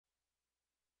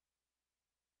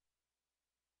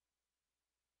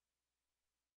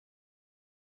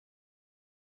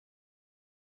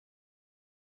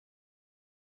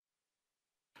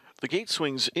The gate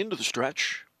swings into the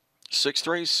stretch. Sixth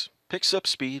race, picks up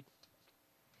speed.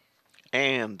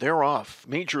 And they're off.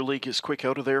 Major League is quick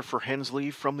out of there for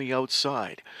Hensley from the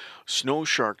outside. Snow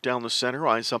Shark down the center,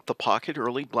 eyes up the pocket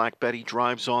early. Black Betty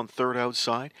drives on third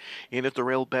outside. In at the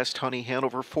rail, Best Honey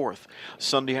Hanover fourth.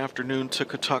 Sunday Afternoon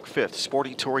took a tuck fifth.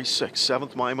 Sporty Tory sixth.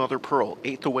 Seventh, My Mother Pearl.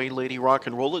 Eighth away, Lady Rock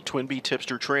and Roll at Twin Bee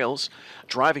Tipster Trails.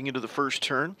 Driving into the first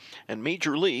turn. And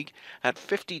Major League at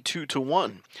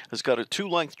 52-1 has got a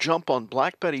 2-length jump on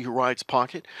Black Betty, who rides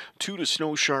pocket. 2 to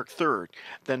Snow Shark third.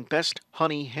 Then Best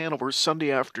Honey Hanover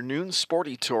Sunday Afternoon,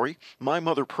 Sporty Tory, My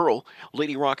Mother Pearl,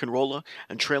 Lady Rock and Rolla,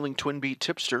 and trailing Twin Bee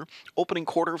Tipster. Opening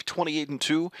quarter of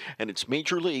 28-2, and it's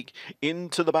Major League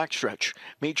into the backstretch.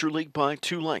 Major League by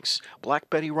 2 lengths.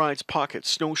 Black Betty rides pocket.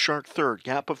 Snow Shark third.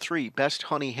 Gap of 3. Best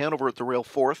Honey Hanover at the rail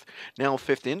fourth. Now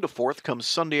fifth into fourth comes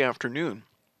Sunday Afternoon.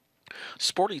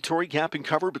 Sporty Tory gapping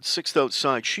cover, but sixth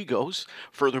outside she goes.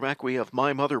 Further back we have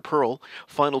My Mother Pearl.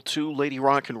 Final 2, Lady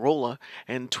Rock and Rolla,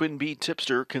 and Twin Bee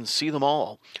Tipster can see them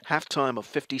all. Halftime of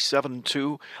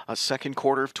 57-2, a second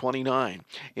quarter of 29.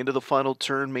 Into the final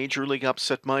turn, Major League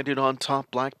upset minded on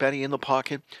top. Black Betty in the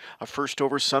pocket. A first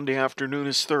over Sunday Afternoon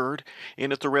is third.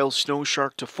 In at the rail, Snow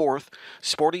Shark to fourth.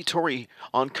 Sporty Tory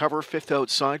on cover, fifth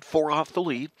outside, 4 off the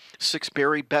lead. 6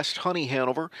 Berry, Best Honey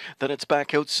Hanover. Then it's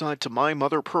back outside to My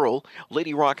Mother Pearl,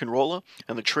 Lady Rock and Rolla,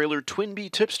 and the trailer Twin Bee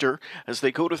Tipster as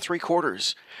they go to 3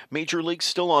 quarters. Major League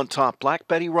still on top. Black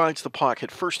Betty rides the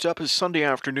pocket. First up is Sunday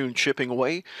Afternoon chipping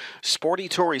away. Sporty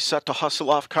Tory set to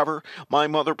hustle off cover. My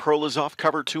Mother Pearl is off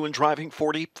cover 2 and driving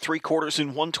 40. 3 quarters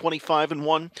in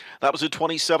 1:25-1. That was a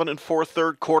 27-4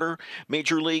 third quarter.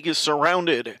 Major League is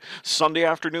surrounded. Sunday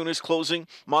Afternoon is closing.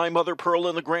 My Mother Pearl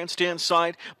in the grandstand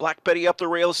side. Black Betty up the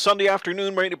rails. Sunday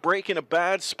Afternoon ready to break in a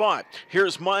bad spot.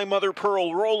 Here's My Mother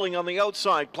Pearl rolling on the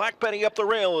outside. Black Betty up the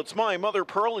rail. It's My Mother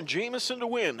Pearl and Jameson to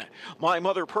win. My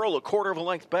Mother Pearl a quarter of a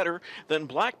length better than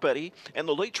Black Betty and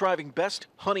the late driving Best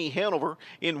Honey Hanover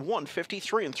in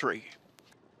 1:53-3.